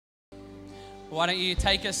Why don't you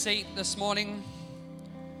take a seat this morning?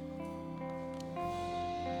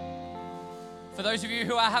 For those of you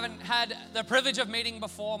who I haven't had the privilege of meeting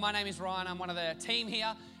before, my name is Ryan. I'm one of the team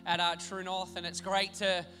here at True North, and it's great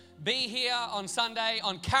to be here on Sunday,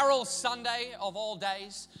 on Carol Sunday of all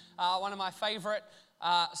days, one of my favorite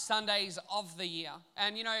Sundays of the year.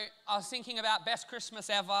 And you know, I was thinking about best Christmas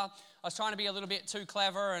ever. I was trying to be a little bit too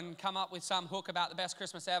clever and come up with some hook about the best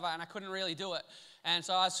Christmas ever, and I couldn't really do it. And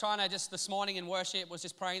so I was trying to just this morning in worship was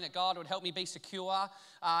just praying that God would help me be secure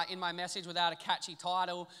in my message without a catchy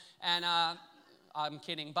title. And I'm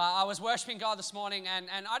kidding, but I was worshiping God this morning, and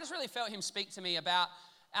I just really felt Him speak to me about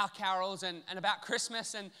our carols and about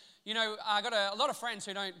Christmas. And you know, I got a lot of friends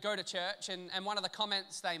who don't go to church, and one of the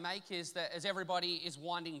comments they make is that as everybody is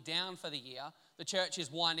winding down for the year, the church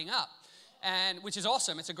is winding up. And which is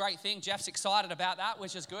awesome. It's a great thing. Jeff's excited about that,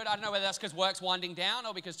 which is good. I don't know whether that's because work's winding down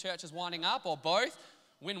or because church is winding up or both.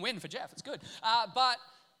 Win-win for Jeff. It's good. But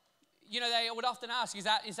you know, they would often ask, is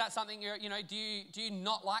that something do you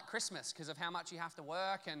not like Christmas because of how much you have to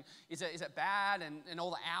work, and is it bad and all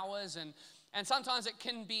the hours and sometimes it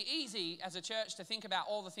can be easy as a church to think about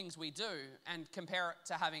all the things we do and compare it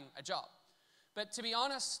to having a job. But to be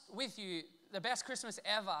honest with you, the best Christmas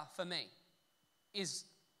ever for me is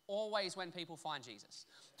always when people find Jesus.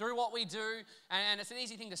 Through what we do, and it's an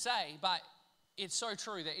easy thing to say, but it's so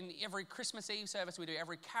true that in every Christmas Eve service we do,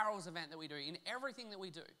 every carols event that we do, in everything that we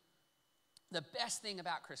do, the best thing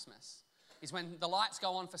about Christmas is when the lights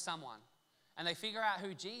go on for someone and they figure out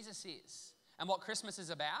who Jesus is and what Christmas is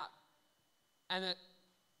about, and that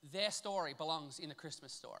their story belongs in the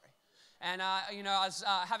Christmas story. And I was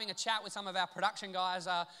having a chat with some of our production guys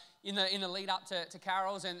in the lead up to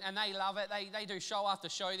carols, and they love it. They do show after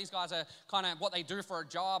show. These guys are kind of what they do for a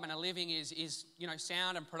job and a living is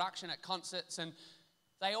sound and production at concerts, and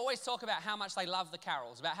they always talk about how much they love the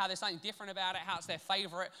carols, about how there's something different about it, how it's their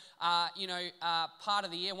favorite part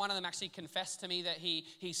of the year. One of them actually confessed to me that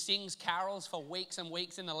he sings carols for weeks and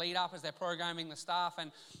weeks in the lead up as they're programming the staff,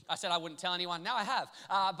 and I said I wouldn't tell anyone. Now I have,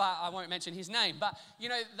 but I won't mention his name. But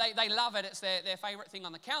they love it. It's their favorite thing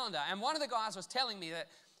on the calendar. And one of the guys was telling me that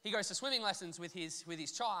he goes to swimming lessons with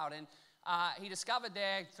his child, and he discovered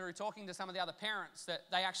there through talking to some of the other parents that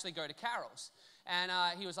they actually go to carols. And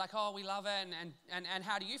he was like, oh, we love it, and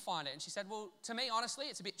how do you find it? And she said, well, to me, honestly,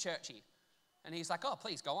 it's a bit churchy. And he's like, oh,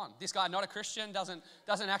 please, go on. This guy, not a Christian, doesn't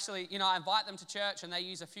actually, I invite them to church, and they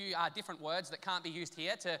use a few different words that can't be used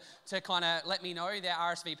here to kind of let me know their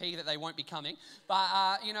RSVP that they won't be coming.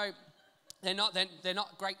 But, they're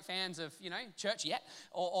not great fans of, church yet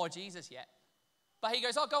or Jesus yet. But he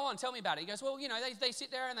goes, oh, go on, tell me about it. He goes, well, they sit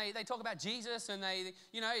there and they talk about Jesus, and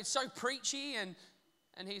it's so preachy, and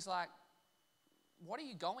he's like, what are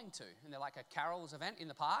you going to? And they're like, a carols event in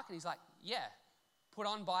the park? And he's like, yeah, put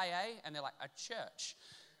on by and they're like, a church.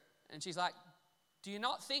 And she's like, do you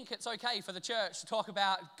not think it's okay for the church to talk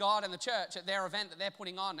about God and the church at their event that they're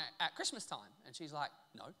putting on at Christmas time? And she's like,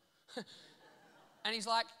 no. And he's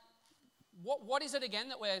like, what is it again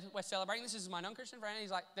that we're celebrating? This is my non-Christian friend.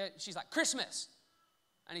 And she's like, Christmas.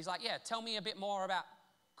 And he's like, yeah, tell me a bit more about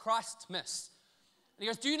Christmas. And he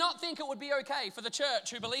goes, do you not think it would be okay for the church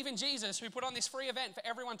who believe in Jesus, who put on this free event for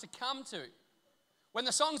everyone to come to, when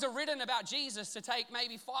the songs are written about Jesus, to take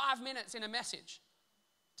maybe 5 minutes in a message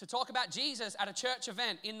to talk about Jesus at a church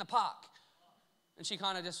event in the park? And she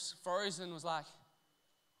kind of just froze and was like,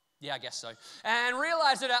 yeah, I guess so. And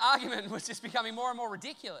realized that her argument was just becoming more and more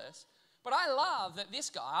ridiculous. But I love that this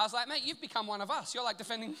guy, I was like, mate, you've become one of us. You're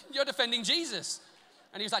defending Jesus.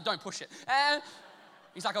 And he was like, don't push it. And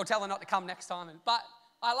he's like, I'll tell her not to come next time. But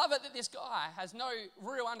I love it that this guy has no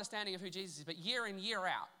real understanding of who Jesus is, but year in, year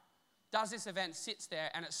out, does this event, sits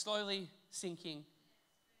there, and it's slowly sinking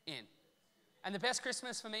in. And the best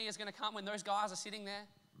Christmas for me is going to come when those guys are sitting there,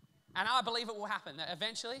 and I believe it will happen, that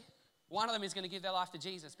eventually one of them is going to give their life to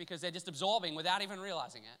Jesus because they're just absorbing, without even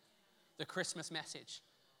realizing it, the Christmas message.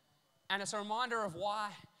 And it's a reminder of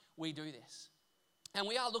why we do this. And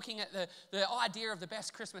we are looking at the idea of the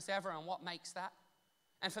best Christmas ever and what makes that.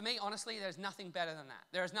 And for me, honestly, there's nothing better than that.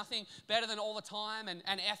 There is nothing better than all the time and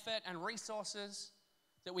effort and resources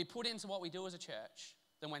that we put into what we do as a church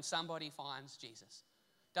than when somebody finds Jesus.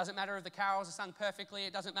 Doesn't matter if the carols are sung perfectly.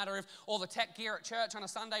 It doesn't matter if all the tech gear at church on a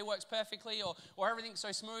Sunday works perfectly or everything's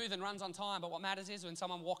so smooth and runs on time. But what matters is when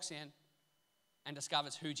someone walks in and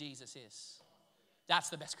discovers who Jesus is. That's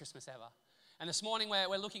the best Christmas ever. And this morning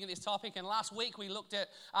we're looking at this topic, and last week we looked at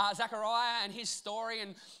Zechariah and his story,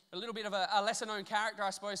 and a little bit of a lesser known character,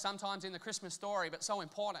 I suppose, sometimes in the Christmas story, but so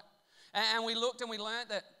important. And we looked and we learned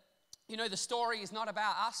that, the story is not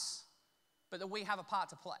about us, but that we have a part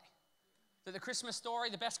to play. that the Christmas story,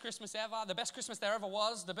 the best Christmas ever, the best Christmas there ever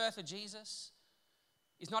was, the birth of Jesus,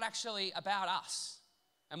 is not actually about us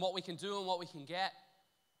and what we can do and what we can get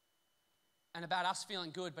and about us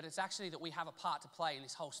feeling good, but it's actually that we have a part to play in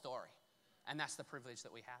this whole story. And that's the privilege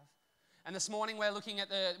that we have. And this morning we're going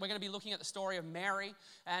to be looking at the story of Mary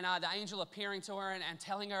and the angel appearing to her and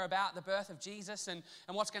telling her about the birth of Jesus and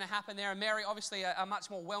what's going to happen there. And Mary, obviously a much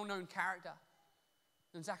more well-known character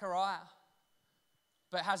than Zechariah,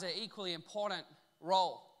 but has an equally important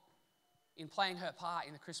role in playing her part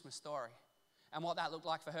in the Christmas story and what that looked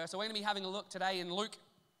like for her. So we're going to be having a look today in Luke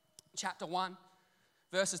chapter 1,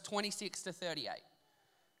 verses 26 to 38.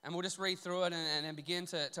 And we'll just read through it and then begin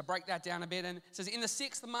to break that down a bit. And it says, in the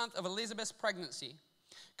 6th month of Elizabeth's pregnancy,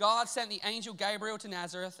 God sent the angel Gabriel to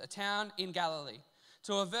Nazareth, a town in Galilee,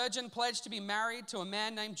 to a virgin pledged to be married to a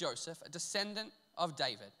man named Joseph, a descendant of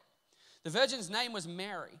David. The virgin's name was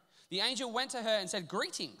Mary. The angel went to her and said,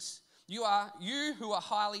 greetings, you who are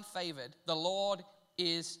highly favored. The Lord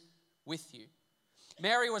is with you.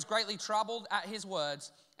 Mary was greatly troubled at his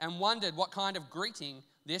words and wondered what kind of greeting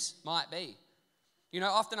this might be. You know,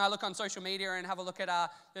 often I look on social media and have a look at,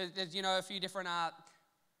 there's a few different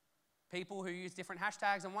people who use different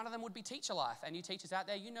hashtags, and one of them would be Teacher Life. And you teachers out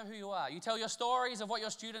there, you know who you are. You tell your stories of what your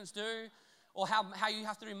students do or how you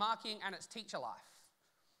have to do marking, and it's Teacher Life.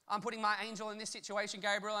 I'm putting my angel in this situation,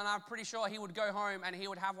 Gabriel, and I'm pretty sure he would go home and he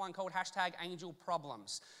would have one called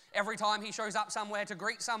 #AngelProblems. Every time he shows up somewhere to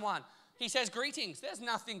greet someone, he says greetings. There's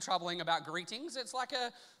nothing troubling about greetings. It's like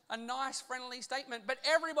a nice, friendly statement, but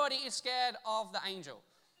everybody is scared of the angel.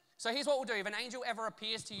 So here's what we'll do. If an angel ever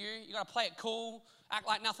appears to you, you got to play it cool, act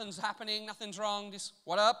like nothing's happening, nothing's wrong, just,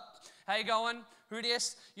 what up? How you going? Who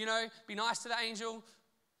this? Be nice to the angel.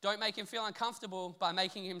 Don't make him feel uncomfortable by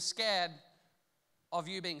making him scared of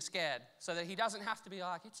you being scared, so that he doesn't have to be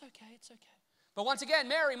like, it's okay, it's okay. But once again,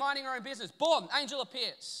 Mary minding her own business, boom, angel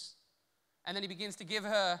appears. And then he begins to give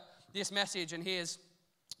her this message, and here's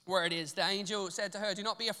where it is. The angel said to her, do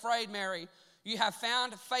not be afraid, Mary. You have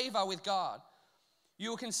found favor with God.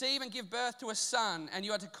 You will conceive and give birth to a son, and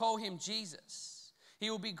you are to call him Jesus. He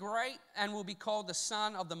will be great and will be called the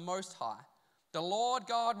Son of the Most High. The Lord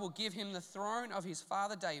God will give him the throne of his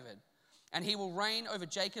father David, and he will reign over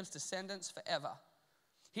Jacob's descendants forever.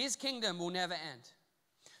 His kingdom will never end.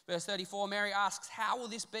 Verse 34, Mary asks, how will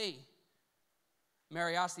this be?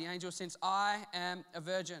 Mary asked the angel, since I am a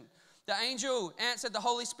virgin. The angel answered, the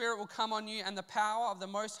Holy Spirit will come on you, and the power of the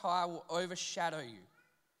Most High will overshadow you.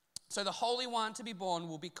 So the Holy One to be born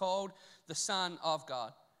will be called the Son of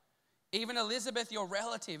God. Even Elizabeth, your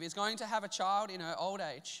relative, is going to have a child in her old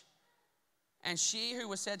age. And she who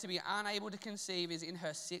was said to be unable to conceive is in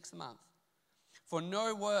her 6th month. For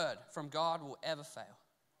no word from God will ever fail.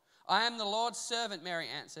 I am the Lord's servant, Mary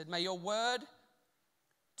answered. May your word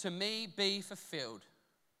to me be fulfilled.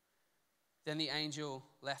 Then the angel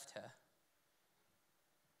left her.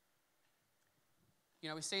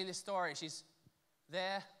 We see in this story, she's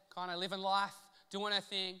there, kind of living life, doing her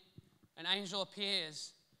thing. An angel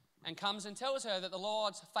appears and comes and tells her that the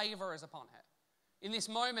Lord's favor is upon her. In this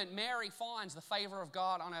moment, Mary finds the favor of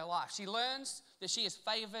God on her life. She learns that she is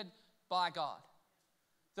favored by God.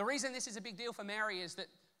 The reason this is a big deal for Mary is that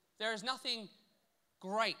there is nothing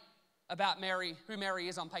great about Mary, who Mary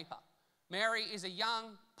is on paper. Mary is a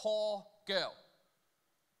young, poor girl.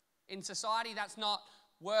 In society, that's not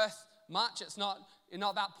worth much. It's not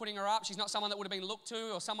about putting her up. She's not someone that would have been looked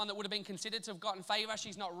to or someone that would have been considered to have gotten favor.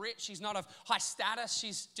 She's not rich. She's not of high status.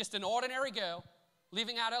 She's just an ordinary girl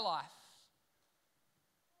living out her life.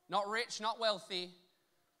 Not rich, not wealthy,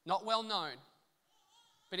 not well known,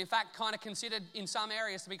 but in fact kind of considered in some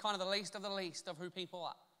areas to be kind of the least of who people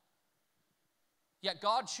are. Yet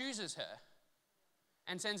God chooses her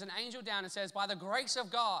and sends an angel down and says, by the grace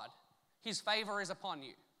of God, his favor is upon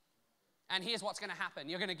you. And here's what's going to happen.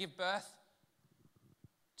 You're going to give birth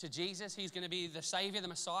to Jesus. He's going to be the Savior, the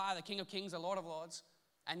Messiah, the King of Kings, the Lord of Lords.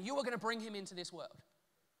 And you are going to bring him into this world.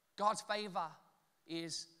 God's favor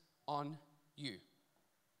is on you.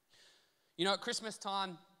 At Christmas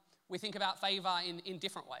time, we think about favor in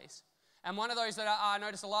different ways. And one of those that I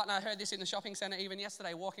noticed a lot, and I heard this in the shopping center even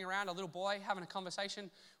yesterday, walking around, a little boy having a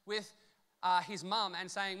conversation with his mum and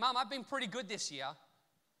saying, Mum, I've been pretty good this year.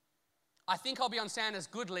 I think I'll be on Santa's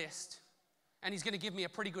good list, and he's going to give me a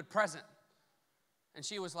pretty good present. And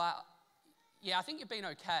she was like, yeah, I think you've been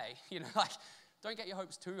okay. Don't get your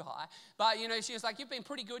hopes too high. But, she was like, you've been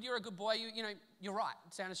pretty good. You're a good boy. You're right.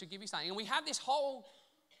 Santa should give you something. And we have this whole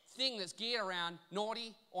thing that's geared around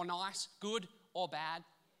naughty or nice, good or bad,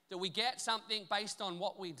 that we get something based on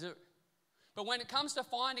what we do. But when it comes to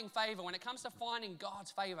finding favor, when it comes to finding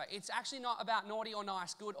God's favor, it's actually not about naughty or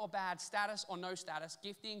nice, good or bad, status or no status,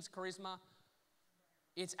 giftings, charisma.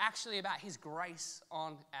 It's actually about his grace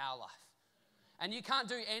on our life. And you can't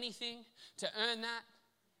do anything to earn that.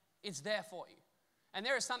 It's there for you. And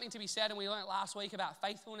there is something to be said, and we learned last week about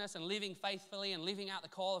faithfulness and living faithfully and living out the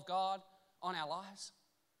call of God on our lives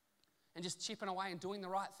and just chipping away and doing the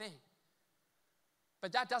right thing.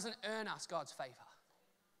 But that doesn't earn us God's favor.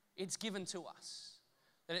 It's given to us.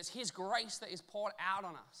 That it's his grace that is poured out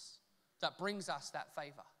on us that brings us that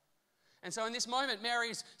favor. And so in this moment,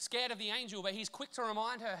 Mary's scared of the angel, but he's quick to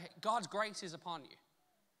remind her God's grace is upon you.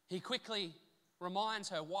 He quickly reminds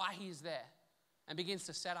her why he's there and begins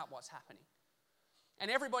to set up what's happening. And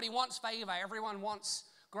everybody wants favor. Everyone wants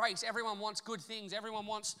grace. Everyone wants good things. Everyone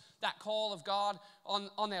wants that call of God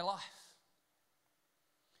on their life.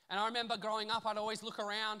 And I remember growing up, I'd always look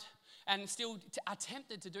around and still are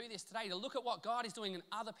tempted to do this today, to look at what God is doing in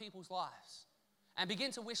other people's lives and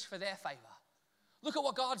begin to wish for their favor. Look at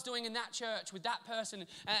what God's doing in that church with that person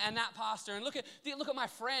and that pastor. And look at my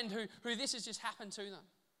friend who this has just happened to them.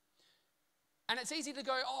 And it's easy to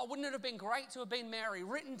go, oh, wouldn't it have been great to have been Mary,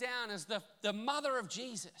 written down as the mother of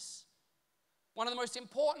Jesus, one of the most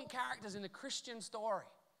important characters in the Christian story.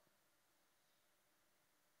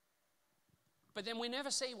 But then we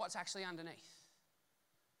never see what's actually underneath,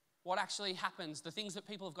 what actually happens, the things that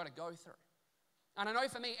people have got to go through. And I know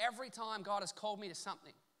for me, every time God has called me to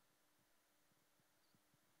something,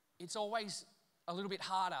 it's always a little bit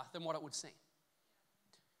harder than what it would seem.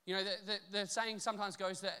 You know, the saying sometimes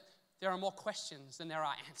goes that there are more questions than there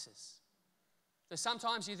are answers. So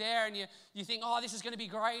sometimes you're there and you think, oh, this is going to be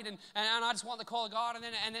great, and I just want the call of God,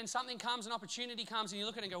 and then something comes, an opportunity comes, and you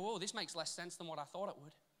look at it and go, whoa, this makes less sense than what I thought it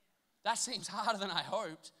would. That seems harder than I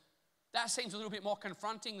hoped. That seems a little bit more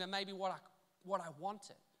confronting than maybe what I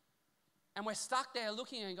wanted. And we're stuck there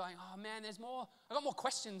looking and going, oh man, I've got more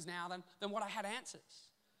questions now than what I had answers.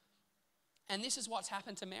 And this is what's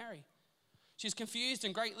happened to Mary. She's confused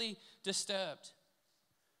and greatly disturbed.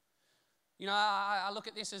 You know, I look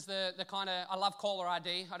at this as the kind of, I love caller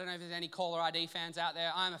ID. I don't know if there's any caller ID fans out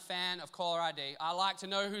there. I'm a fan of caller ID. I like to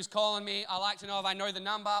know who's calling me. I like to know if I know the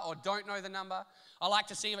number or don't know the number. I like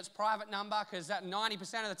to see if it's private number, because that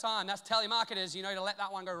 90% of the time, that's telemarketers, you know, to let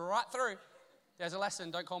that one go right through. There's a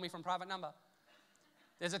lesson, don't call me from private number.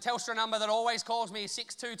 There's a Telstra number that always calls me,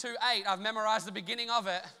 6228. I've memorized the beginning of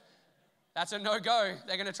it. That's a no-go.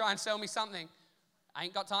 They're going to try and sell me something. I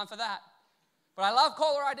ain't got time for that. But I love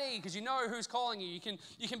caller ID because you know who's calling you. You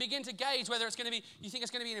can begin to gauge whether it's going to be, you think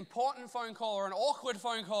it's going to be an important phone call or an awkward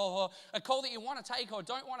phone call or a call that you want to take or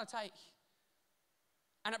don't want to take.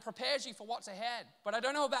 And it prepares you for what's ahead. But I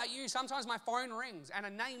don't know about you, sometimes my phone rings and a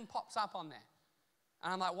name pops up on there.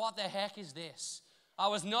 And I'm like, what the heck is this? I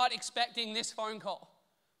was not expecting this phone call.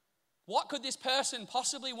 What could this person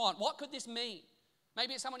possibly want? What could this mean?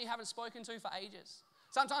 Maybe it's someone you haven't spoken to for ages.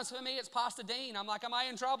 Sometimes for me, it's Pastor Dean. I'm like, am I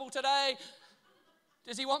in trouble today?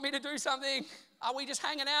 Does he want me to do something? Are we just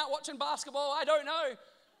hanging out watching basketball? I don't know.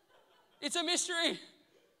 It's a mystery.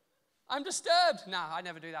 I'm disturbed. No, I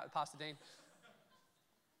never do that with Pastor Dean.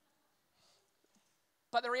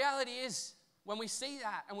 But the reality is, when we see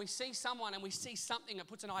that and we see someone and we see something, it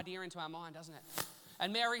puts an idea into our mind, doesn't it?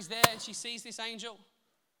 And Mary's there and she sees this angel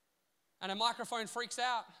and her microphone freaks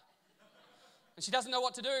out and she doesn't know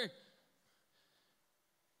what to do.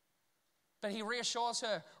 But he reassures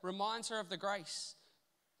her, reminds her of the grace.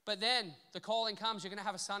 But then the calling comes, you're going to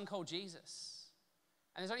have a son called Jesus.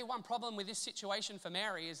 And there's only one problem with this situation for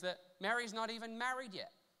Mary, is that Mary's not even married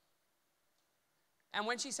yet. And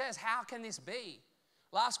when she says, how can this be?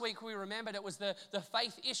 Last week we remembered it was the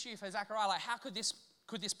faith issue for Zechariah. Like, how could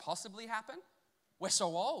this possibly happen? We're so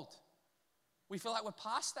old. We feel like we're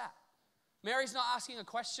past that. Mary's not asking a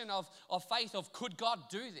question of faith, of could God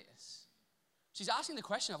do this? She's asking the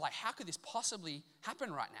question of, like, how could this possibly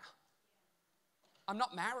happen right now? I'm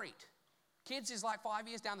not married. Kids is like 5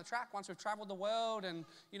 years down the track once we've traveled the world and,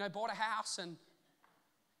 you know, bought a house and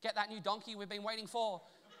get that new donkey we've been waiting for.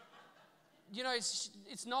 You know, it's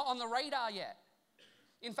not on the radar yet.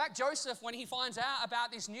 In fact, Joseph, when he finds out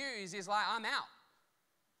about this news, is like, I'm out.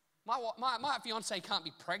 My fiance can't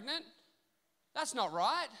be pregnant. That's not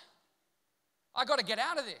right. I got to get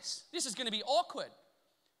out of this. This is going to be awkward.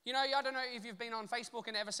 You know, I don't know if you've been on Facebook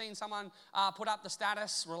and ever seen someone put up the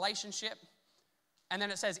status relationship and then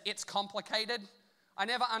it says it's complicated. I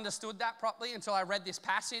never understood that properly until I read this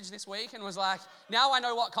passage this week and was like, now I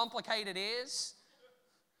know what complicated is.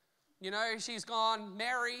 You know, she's gone,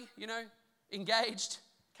 Mary, you know, engaged,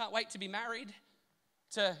 can't wait to be married,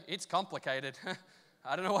 to it's complicated.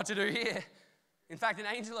 I don't know what to do here. In fact, an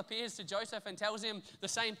angel appears to Joseph and tells him the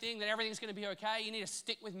same thing, that everything's going to be okay. You need to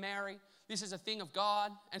stick with Mary. This is a thing of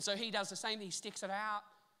God. And so he does the same thing. He sticks it out.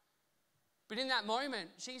 But in that moment,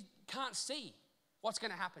 she can't see what's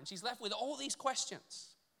going to happen. She's left with all these questions.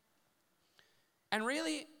 And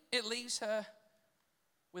really, it leaves her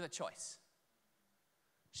with a choice.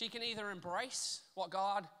 She can either embrace what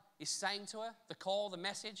God is saying to her, the call, the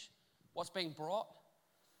message, what's being brought,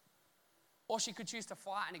 or she could choose to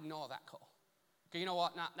fight and ignore that call. Go, you know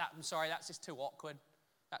what? No, I'm sorry, that's just too awkward.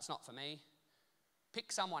 That's not for me.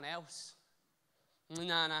 Pick someone else.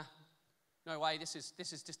 No way, this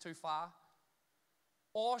is just too far.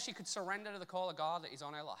 Or she could surrender to the call of God that is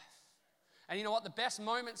on her life. And you know what? The best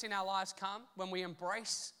moments in our lives come when we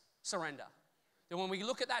embrace surrender. Then when we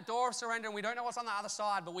look at that door of surrender and we don't know what's on the other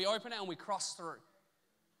side, but we open it and we cross through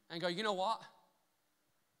and go, you know what?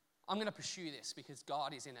 I'm going to pursue this because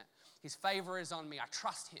God is in it. His favor is on me. I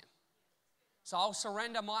trust him. So I'll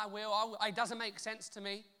surrender my will. It doesn't make sense to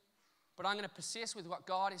me, but I'm going to persist with what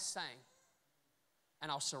God is saying,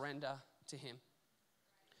 and I'll surrender to him.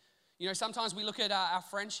 You know, sometimes we look at our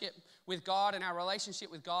friendship with God and our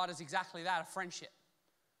relationship with God as exactly that, a friendship.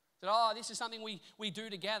 That, this is something we do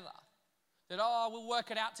together. That, we'll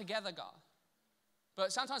work it out together, God.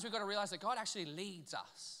 But sometimes we've got to realize that God actually leads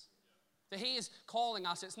us. That he is calling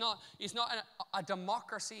us. It's not a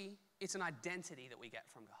democracy, it's an identity that we get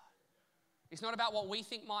from God. It's not about what we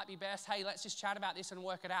think might be best. Hey, let's just chat about this and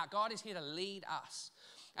work it out. God is here to lead us.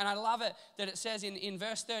 And I love it that it says in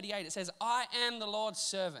verse 38, it says, I am the Lord's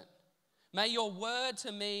servant. May your word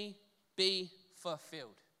to me be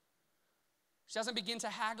fulfilled. She doesn't begin to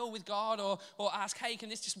haggle with God or ask, hey, can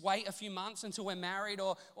this just wait a few months until we're married?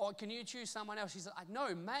 Or can you choose someone else? She's like,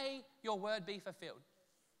 no, may your word be fulfilled.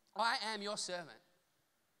 I am your servant.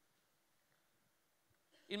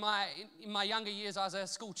 In my younger years, I was a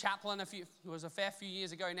school chaplain. It was a fair few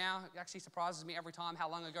years ago now. It actually surprises me every time how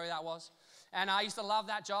long ago that was. And I used to love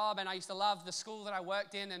that job, and I used to love the school that I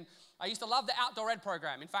worked in, and I used to love the outdoor ed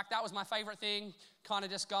program. In fact, that was my favorite thing, kind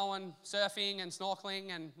of just going surfing and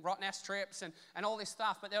snorkeling and Rottnest trips and all this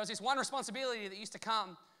stuff. But there was this one responsibility that used to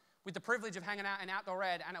come with the privilege of hanging out in outdoor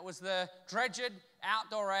ed, and it was the dreaded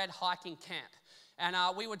outdoor ed hiking camp. And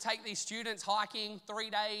we would take these students hiking 3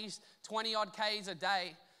 days, 20-odd Ks a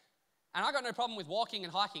day. And I got no problem with walking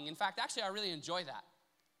and hiking. In fact, actually, I really enjoy that.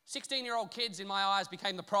 16-year-old kids, in my eyes,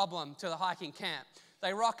 became the problem to the hiking camp.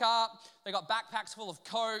 They rock up, they got backpacks full of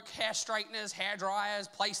Coke, hair straighteners, hair dryers,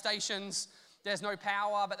 PlayStations. There's no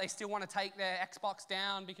power, but they still want to take their Xbox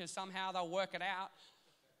down because somehow they'll work it out.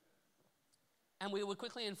 And we would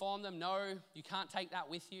quickly inform them, no, you can't take that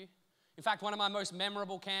with you. In fact, one of my most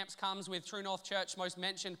memorable camps comes with True North Church most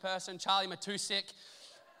mentioned person, Charlie Matusik.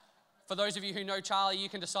 For those of you who know Charlie, you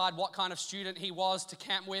can decide what kind of student he was to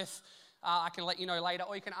camp with. I can let you know later,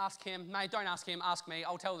 or you can ask him. Mate, don't ask him, ask me.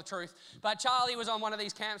 I'll tell the truth. But Charlie was on one of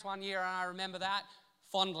these camps one year, and I remember that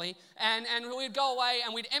fondly. And we'd go away,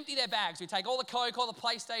 and we'd empty their bags. We'd take all the Coke, all the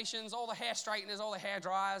PlayStations, all the hair straighteners, all the hair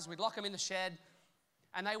dryers. We'd lock them in the shed,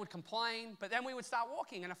 and they would complain. But then we would start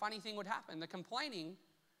walking, and a funny thing would happen. The complaining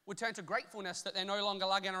would turn to gratefulness that they're no longer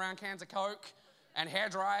lugging around cans of Coke and hair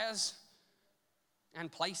dryers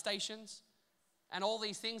and PlayStations and all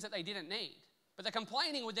these things that they didn't need. But the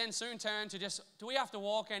complaining would then soon turn to just, do we have to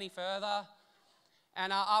walk any further?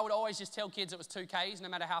 And I would always just tell kids it was 2 Ks, no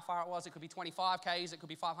matter how far it was. It could be 25 Ks, it could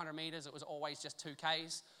be 500 meters. It was always just 2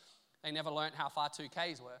 Ks. They never learned how far 2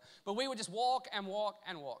 Ks were. But we would just walk and walk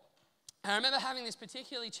and walk. And I remember having this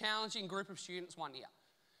particularly challenging group of students one year.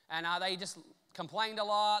 And they just complained a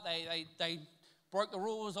lot. They broke the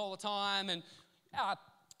rules all the time. And our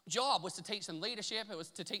job was to teach them leadership. It was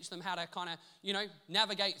to teach them how to kind of,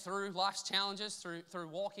 navigate through life's challenges through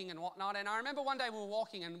walking and whatnot. And I remember one day we were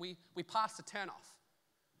walking and we passed a turnoff.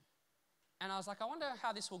 And I was like, I wonder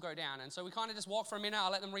how this will go down. And so we kind of just walked for a minute. I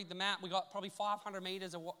let them read the map. We got probably 500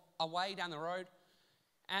 meters away down the road.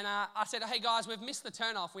 And I said, hey guys, we've missed the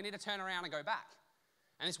turnoff. We need to turn around and go back.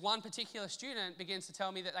 And this one particular student begins to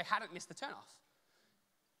tell me that they hadn't missed the turnoff.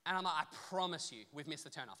 And I'm like, I promise you, we've missed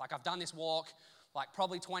the turnoff. Like, I've done this walk,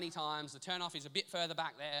 probably 20 times. The turnoff is a bit further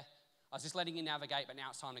back there. I was just letting you navigate, but now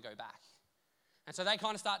it's time to go back. And so they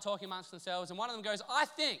kind of start talking amongst themselves. And one of them goes, I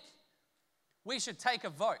think we should take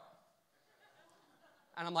a vote.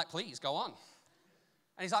 And I'm like, please, go on.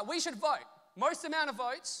 And he's like, we should vote. Most amount of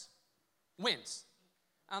votes wins.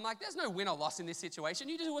 And I'm like, there's no win or loss in this situation.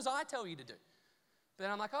 You do as I tell you to do. But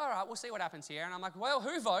then I'm like, all right, we'll see what happens here. And I'm like, well,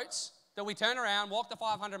 who votes that we turn around, walk the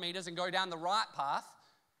 500 meters and go down the right path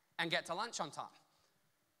and get to lunch on time?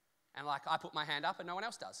 And like, I put my hand up and no one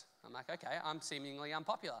else does. I'm like, okay, I'm seemingly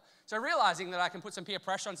unpopular. So realizing that I can put some peer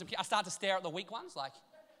pressure on I start to stare at the weak ones, like,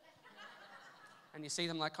 and you see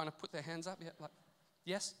them like kind of put their hands up, yeah, like,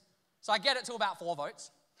 yes. So I get it to about 4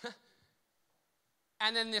 votes.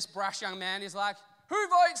 And then this brash young man is like, who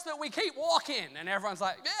votes that we keep walking? And everyone's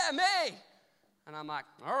like, yeah, me. And I'm like,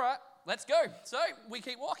 all right, let's go. So we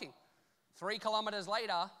keep walking. 3 kilometers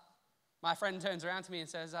later, my friend turns around to me and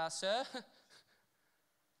says, sir,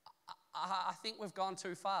 I think we've gone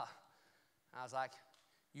too far. I was like,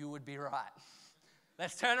 you would be right.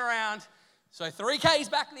 Let's turn around. So 3 Ks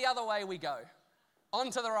back the other way we go.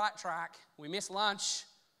 Onto the right track. We miss lunch.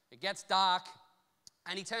 It gets dark.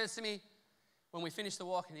 And he turns to me when we finish the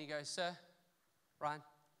walk and he goes, sir, Ryan,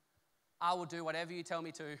 I will do whatever you tell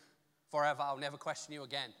me to forever. I'll never question you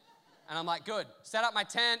again. And I'm like, good. Set up my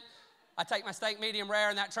tent. I take my steak medium rare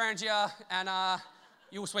in that Trangia and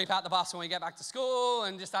you'll sweep out the bus when we get back to school,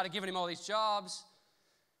 and just started giving him all these jobs.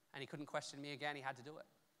 And he couldn't question me again. He had to do it.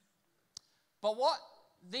 But what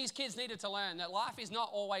these kids needed to learn, that life is not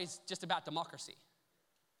always just about democracy.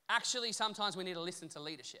 Actually, sometimes we need to listen to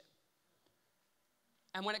leadership.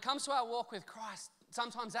 And when it comes to our walk with Christ,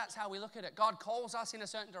 sometimes that's how we look at it. God calls us in a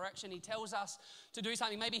certain direction. He tells us to do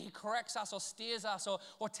something. Maybe he corrects us or steers us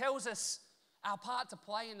or tells us our part to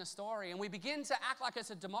play in the story. And we begin to act like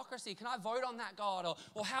it's a democracy. Can I vote on that, God?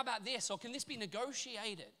 Or how about this? Or can this be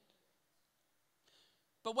negotiated?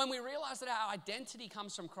 But when we realize that our identity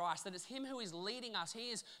comes from Christ, that it's him who is leading us, he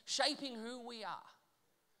is shaping who we are,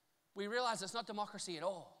 we realize it's not democracy at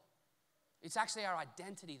all. It's actually our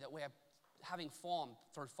identity that we're having formed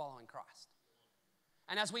through following Christ.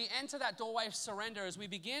 And as we enter that doorway of surrender, as we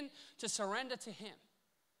begin to surrender to him,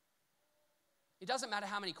 it doesn't matter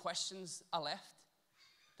how many questions are left.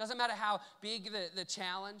 It doesn't matter how big the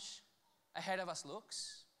challenge ahead of us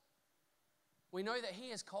looks. We know that he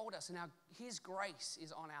has called us and his grace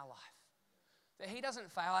is on our life. That he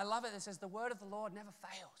doesn't fail. I love it. It says the word of the Lord never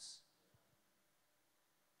fails.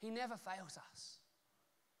 He never fails us.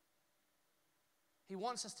 He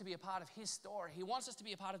wants us to be a part of his story. He wants us to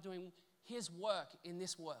be a part of doing his work in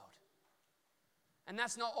this world. And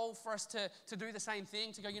that's not all for us to do the same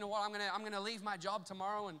thing, to go, you know what, I'm gonna leave my job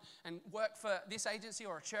tomorrow and work for this agency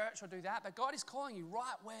or a church or do that. But God is calling you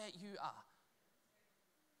right where you are.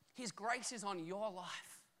 His grace is on your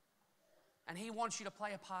life. And he wants you to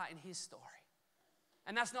play a part in his story.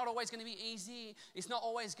 And that's not always going to be easy. It's not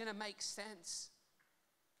always going to make sense.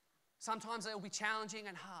 Sometimes it will be challenging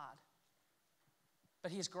and hard.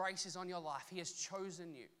 But his grace is on your life. He has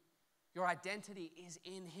chosen you. Your identity is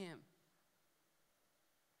in him.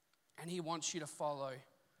 And he wants you to follow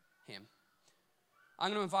him. I'm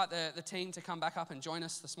going to invite the team to come back up and join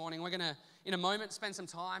us this morning. We're going to, in a moment, spend some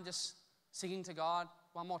time just singing to God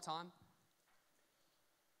one more time.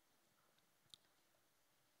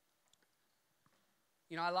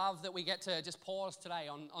 You know, I love that we get to just pause today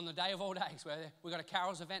on the day of all days, where we've got a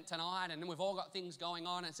Carol's event tonight and then we've all got things going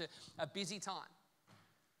on. It's a busy time.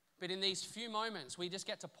 But in these few moments, we just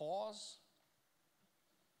get to pause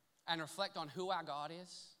and reflect on who our God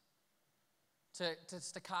is.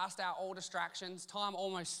 To cast out all distractions.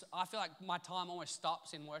 I feel like my time almost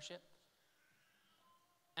stops in worship.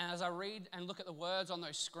 And as I read and look at the words on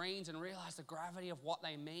those screens and realize the gravity of what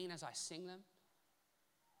they mean as I sing them,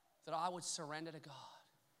 that I would surrender to God.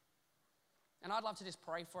 And I'd love to just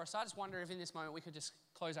pray for us. I just wonder if in this moment we could just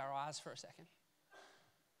close our eyes for a second.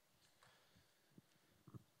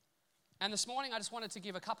 And this morning I just wanted to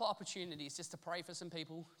give a couple opportunities just to pray for some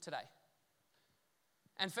people today.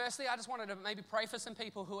 And firstly, I just wanted to maybe pray for some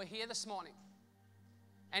people who are here this morning.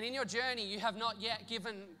 And in your journey, you have not yet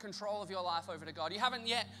given control of your life over to God. You haven't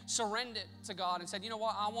yet surrendered to God and said, you know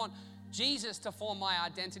what, I want Jesus to form my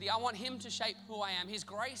identity. I want him to shape who I am. His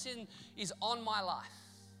grace is on my life.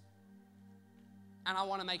 And I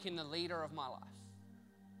want to make him the leader of my life.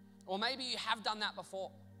 Or maybe you have done that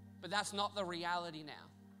before, but that's not the reality now.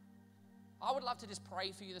 I would love to just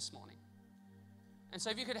pray for you this morning. And so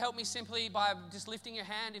if you could help me simply by just lifting your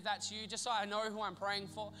hand, if that's you, just so I know who I'm praying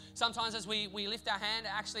for. Sometimes as we lift our hand,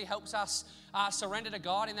 it actually helps us surrender to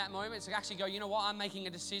God in that moment. To actually go, you know what, I'm making a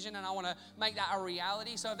decision and I want to make that a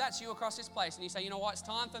reality. So if that's you across this place and you say, you know what, it's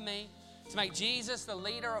time for me to make Jesus the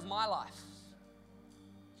leader of my life.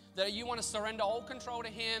 That you want to surrender all control to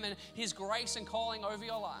him and his grace and calling over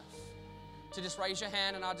your life. To just raise your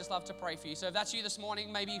hand, and I'd just love to pray for you. So if that's you this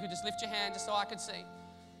morning, maybe you could just lift your hand just so I could see.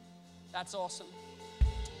 That's awesome.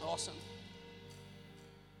 Awesome.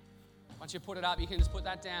 Once you put it up, you can just put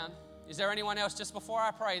that down. Is there anyone else just before I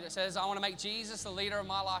pray that says, I want to make Jesus the leader of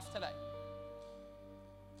my life today?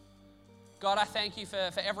 God, I thank you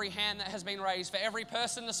for every hand that has been raised, for every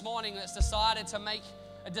person this morning that's decided to make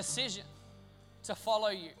a decision to follow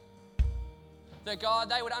you. That God,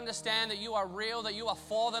 they would understand that you are real, that you are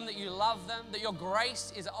for them, that you love them, that your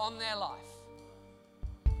grace is on their life.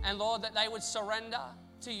 And Lord, that they would surrender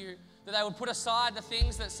to you, that they would put aside the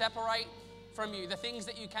things that separate from you, the things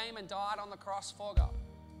that you came and died on the cross for, God.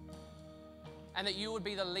 And that you would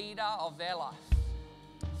be the leader of their life.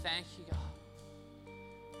 Thank you, God.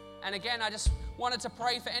 And again, I just wanted to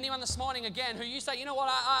pray for anyone this morning again who you say, you know what,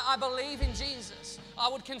 I believe in Jesus. I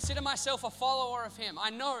would consider myself a follower of him.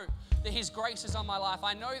 I know that his grace is on my life.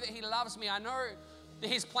 I know that he loves me. I know that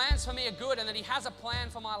his plans for me are good and that he has a plan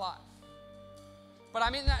for my life. But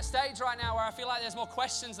I'm in that stage right now where I feel like there's more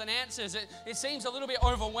questions than answers. It seems a little bit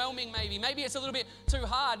overwhelming maybe. Maybe it's a little bit too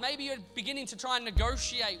hard. Maybe you're beginning to try and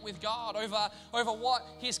negotiate with God over what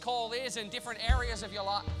his call is in different areas of your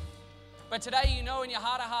life. But today you know in your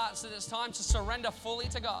heart of hearts that it's time to surrender fully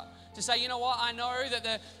to God. To say, you know what, I know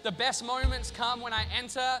that the best moments come when I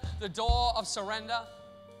enter the door of surrender.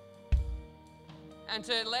 And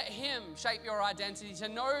to let him shape your identity, to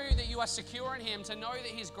know that you are secure in him, to know that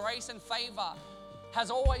his grace and favor has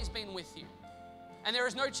always been with you. And there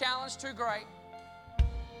is no challenge too great.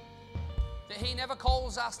 That he never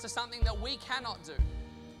calls us to something that we cannot do.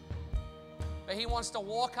 But he wants to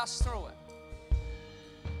walk us through it.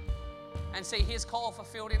 And see his call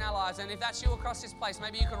fulfilled in our lives. And if that's you across this place,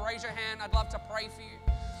 maybe you could raise your hand. I'd love to pray for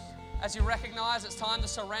you. As you recognize it's time to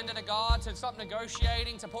surrender to God, to stop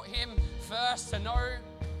negotiating, to put him first, to know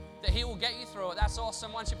that he will get you through it. That's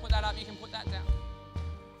awesome. Once you put that up, you can put that down.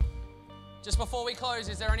 Just before we close,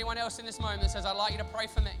 is there anyone else in this moment that says, I'd like you to pray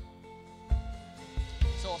for me?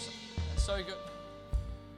 It's awesome. That's so good.